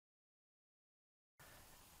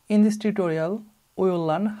In this tutorial, we will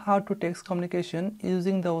learn how to text communication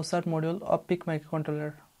using the USART module of PIC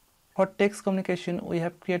Microcontroller. For text communication, we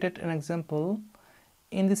have created an example.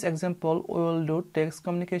 In this example, we will do text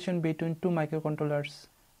communication between two microcontrollers.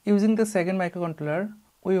 Using the second microcontroller,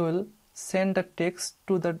 we will send the text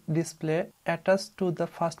to the display attached to the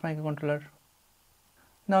first microcontroller.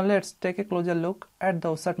 Now let's take a closer look at the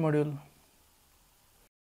USART module.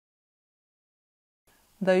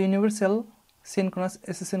 The universal synchronous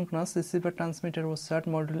asynchronous receiver transmitter USART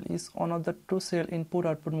module is one of the two serial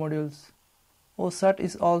input-output modules. USART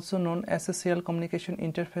is also known as a serial communication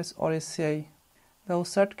interface or SCI. The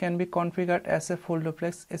USART can be configured as a full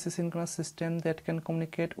duplex asynchronous system that can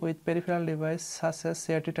communicate with peripheral devices such as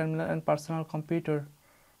CRT terminal and personal computer.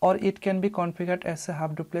 Or it can be configured as a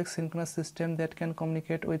half duplex synchronous system that can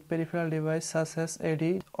communicate with peripheral devices such as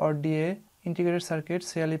AD or DA, integrated circuit,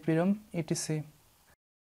 serial EEPROM, etc.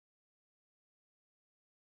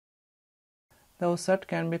 The USART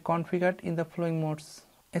can be configured in the following modes: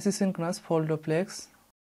 asynchronous full duplex,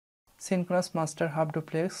 synchronous master half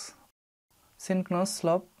duplex, synchronous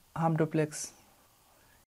slop half duplex.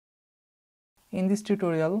 In this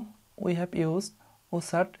tutorial, we have used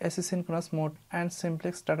USART asynchronous mode and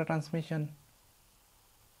simplex data transmission.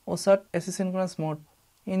 USART asynchronous mode.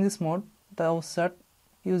 In this mode, the USART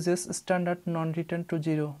uses standard non-return to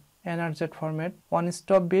 0 NRZ format, 1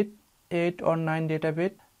 stop bit, 8 or 9 data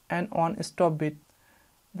bit, and 1 stop bit.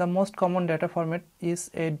 The most common data format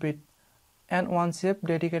is 8 bit, and one chip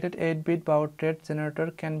dedicated 8 bit baud rate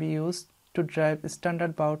generator can be used to drive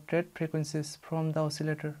standard baud rate frequencies from the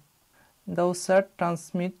oscillator. The USART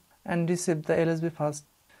transmit and receive the LSB first.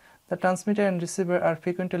 The transmitter and receiver are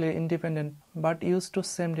frequently independent but used to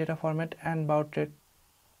same data format and baud rate.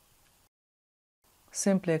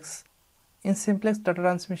 Simplex. In simplex data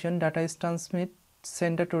transmission, data is transmitted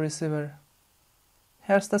sender to receiver.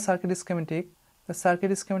 Here's the circuit schematic. The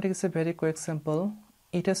circuit schematic is a very quick sample.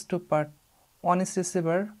 It has two parts. One is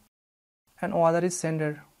receiver and other is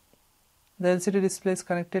sender. The LCD display is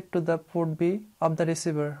connected to the port B of the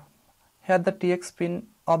receiver. Here the TX pin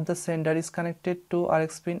of the sender is connected to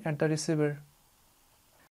RX pin at the receiver.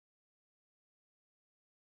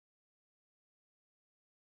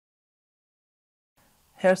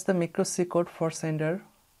 Here's the micro C code for sender.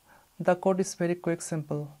 The code is very quick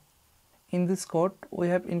simple. In this code, we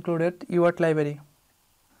have included UART library.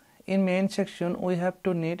 In main section, we have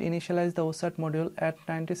to need initialize the USART module at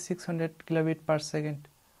 9600 kilobit per second.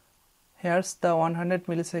 Here's the 100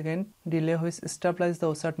 millisecond delay which stabilizes the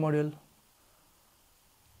USART module.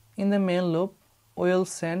 In the main loop, we will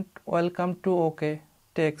send welcome to OK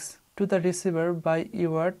text to the receiver by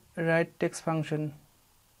UART write text function.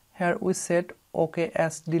 Here we set OK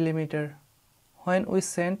as delimiter. When we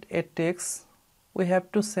send a text, we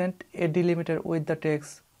have to send a delimiter with the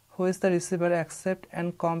text, which the receiver accept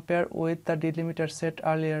and compare with the delimiter set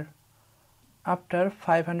earlier. After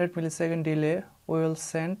 500 millisecond delay, we will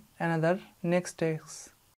send another next text.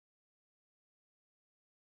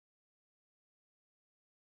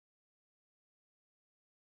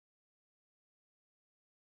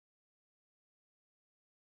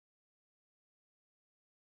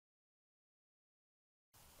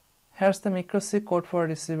 Here's the micro C code for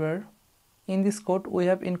receiver. In this code, we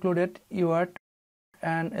have included UART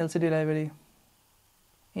and LCD library.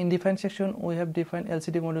 In define section, we have defined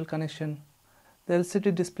LCD module connection. The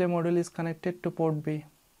LCD display module is connected to port B.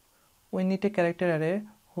 We need a character array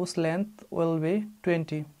whose length will be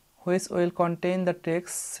 20, which will contain the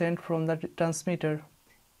text sent from the transmitter.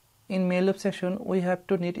 In main loop section, we have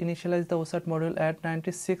to need initialize the USART module at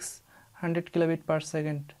 9600 kilobit per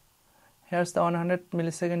second. Here's the 100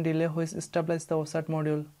 millisecond delay which stabilizes the USART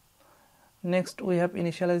module. Next, we have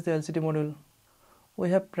initialized the LCD module. We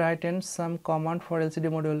have written some command for LCD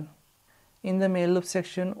module. In the main loop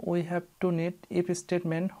section, we have to need if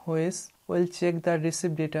statement which will check the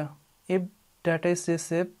received data. If data is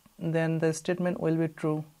received, then the statement will be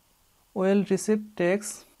true. We will receive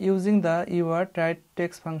text using the UART write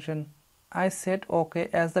text function. I set OK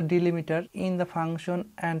as the delimiter in the function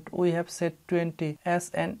and we have set 20 as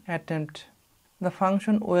an attempt. The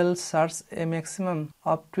function will search a maximum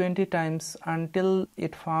of 20 times until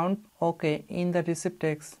it found OK in the received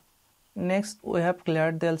text. Next, we have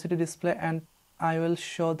cleared the LCD display and I will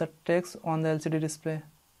show the text on the LCD display.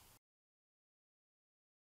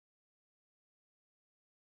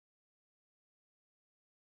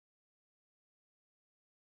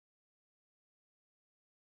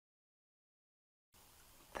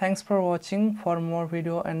 Thanks for watching. For more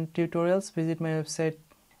video and tutorials, visit my website.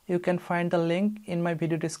 You can find the link in my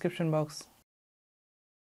video description box.